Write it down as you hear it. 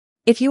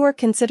If you are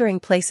considering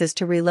places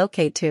to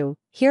relocate to,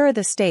 here are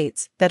the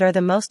states that are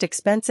the most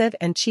expensive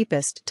and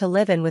cheapest to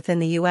live in within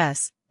the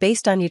U.S.,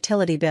 based on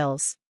utility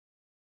bills.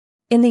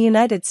 In the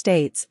United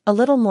States, a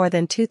little more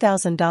than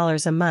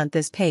 $2,000 a month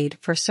is paid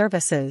for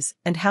services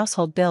and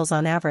household bills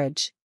on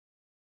average.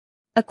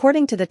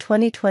 According to the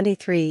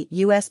 2023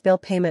 U.S. Bill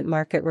Payment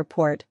Market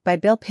Report by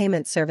Bill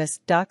Payment Service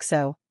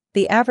 (DOCSO),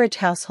 the average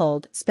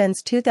household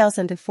spends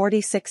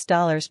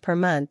 $2,046 per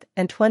month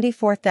and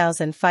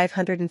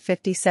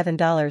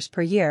 $24,557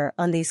 per year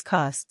on these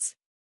costs.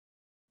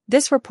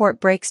 This report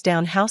breaks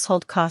down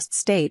household costs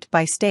state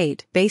by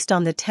state based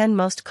on the 10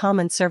 most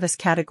common service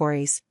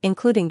categories,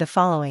 including the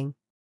following: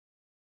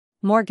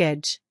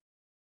 mortgage,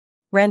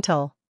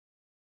 rental,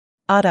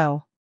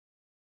 auto,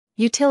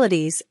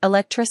 utilities,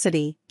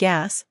 electricity,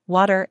 gas,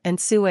 water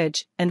and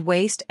sewage, and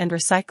waste and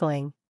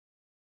recycling,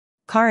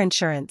 car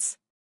insurance,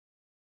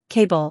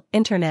 cable,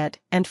 internet,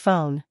 and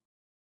phone,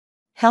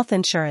 health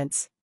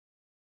insurance,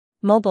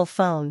 mobile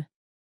phone,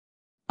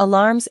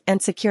 alarms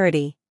and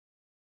security,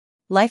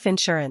 life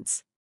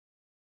insurance.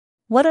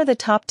 What are the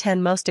top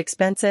 10 most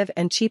expensive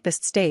and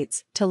cheapest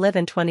states to live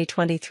in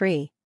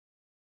 2023?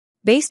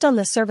 Based on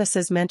the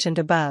services mentioned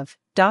above,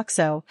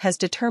 DOCSO has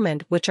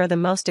determined which are the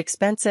most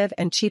expensive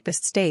and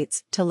cheapest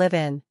states to live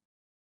in.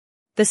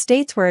 The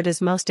states where it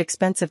is most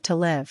expensive to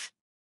live.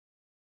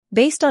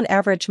 Based on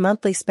average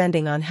monthly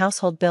spending on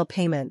household bill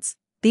payments,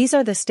 these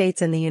are the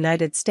states in the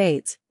United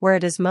States where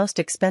it is most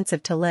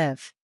expensive to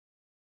live.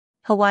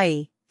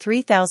 Hawaii,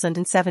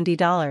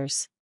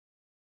 $3,070.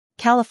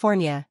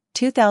 California,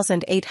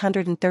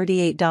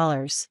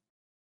 $2,838.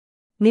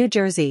 New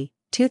Jersey,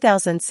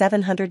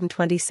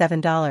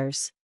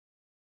 $2,727.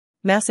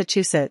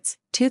 Massachusetts,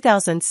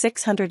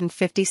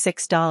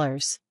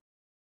 $2,656.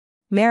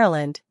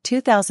 Maryland,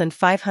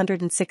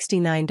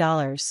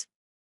 $2,569.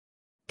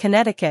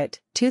 Connecticut,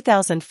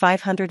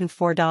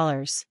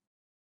 $2,504.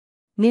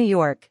 New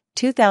York,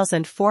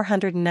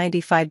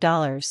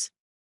 $2,495.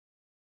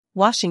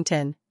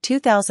 Washington,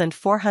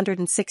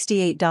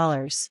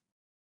 $2,468.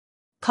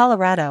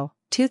 Colorado,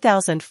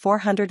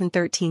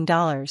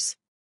 $2,413.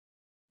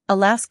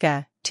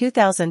 Alaska,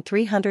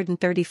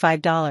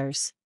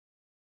 $2,335.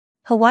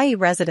 Hawaii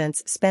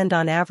residents spend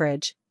on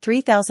average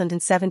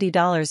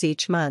 $3,070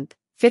 each month,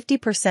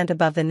 50%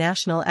 above the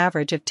national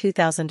average of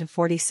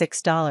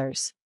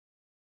 $2,046.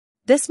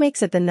 This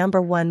makes it the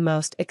 #1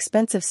 most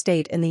expensive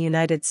state in the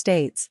United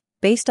States,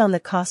 based on the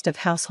cost of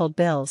household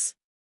bills.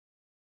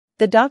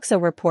 The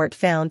DOCSO report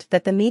found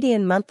that the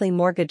median monthly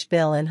mortgage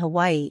bill in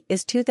Hawaii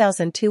is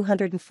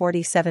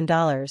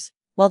 $2,247,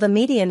 while the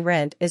median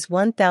rent is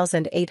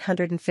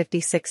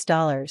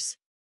 $1,856.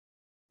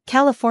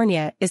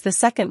 California is the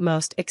second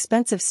most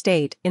expensive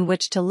state in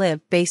which to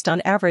live based on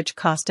average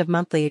cost of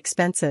monthly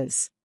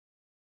expenses.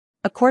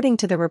 According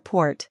to the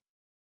report,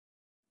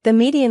 the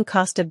median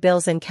cost of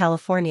bills in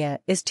California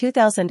is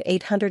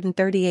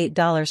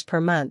 $2,838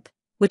 per month,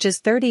 which is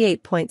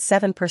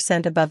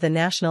 38.7% above the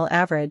national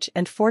average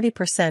and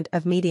 40%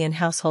 of median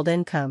household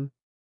income.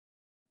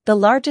 The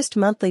largest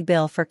monthly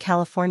bill for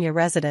California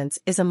residents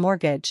is a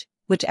mortgage,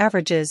 which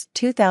averages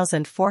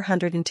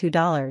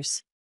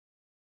 $2,402.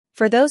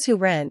 For those who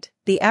rent,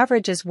 the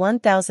average is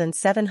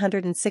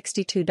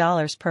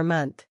 $1,762 per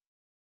month.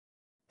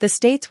 The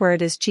states where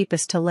it is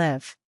cheapest to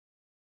live.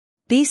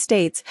 These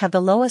states have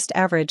the lowest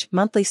average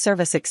monthly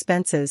service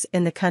expenses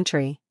in the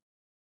country.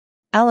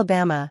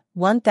 Alabama,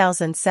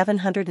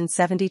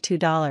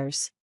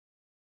 $1,772.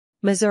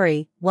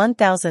 Missouri,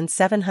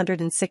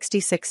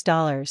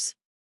 $1,766.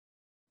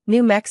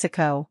 New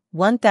Mexico,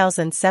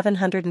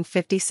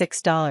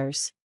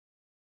 $1,756.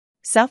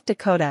 South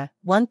Dakota,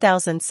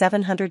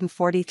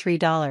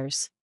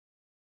 $1,743.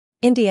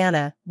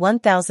 Indiana,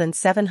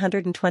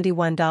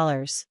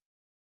 $1,721.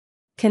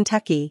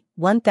 Kentucky,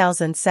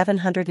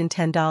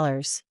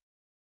 $1,710.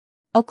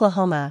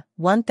 Oklahoma,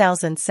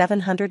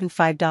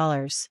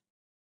 $1,705.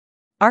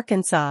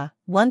 Arkansas,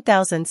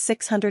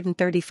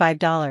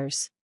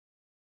 $1,635.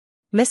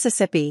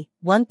 Mississippi,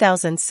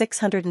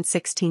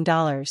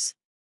 $1,616.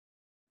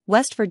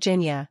 West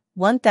Virginia,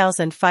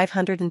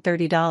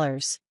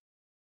 $1,530.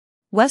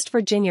 West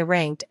Virginia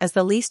ranked as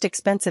the least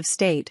expensive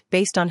state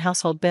based on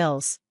household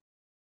bills.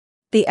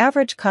 The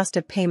average cost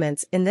of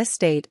payments in this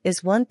state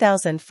is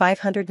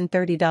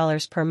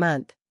 $1,530 per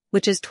month,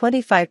 which is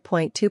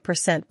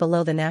 25.2%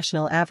 below the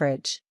national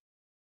average.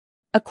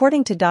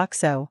 According to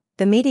DOCSO,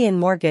 the median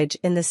mortgage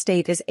in the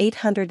state is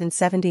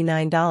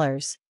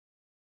 $879,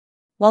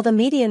 while the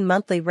median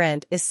monthly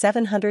rent is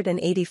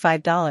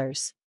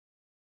 $785.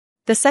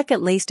 The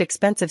second least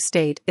expensive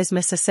state is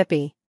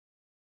Mississippi.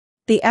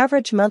 The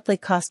average monthly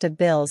cost of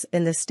bills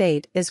in the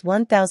state is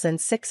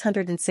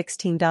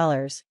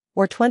 $1,616,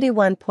 or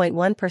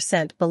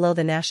 21.1% below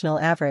the national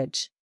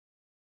average.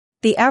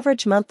 The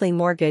average monthly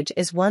mortgage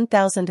is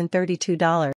 $1,032.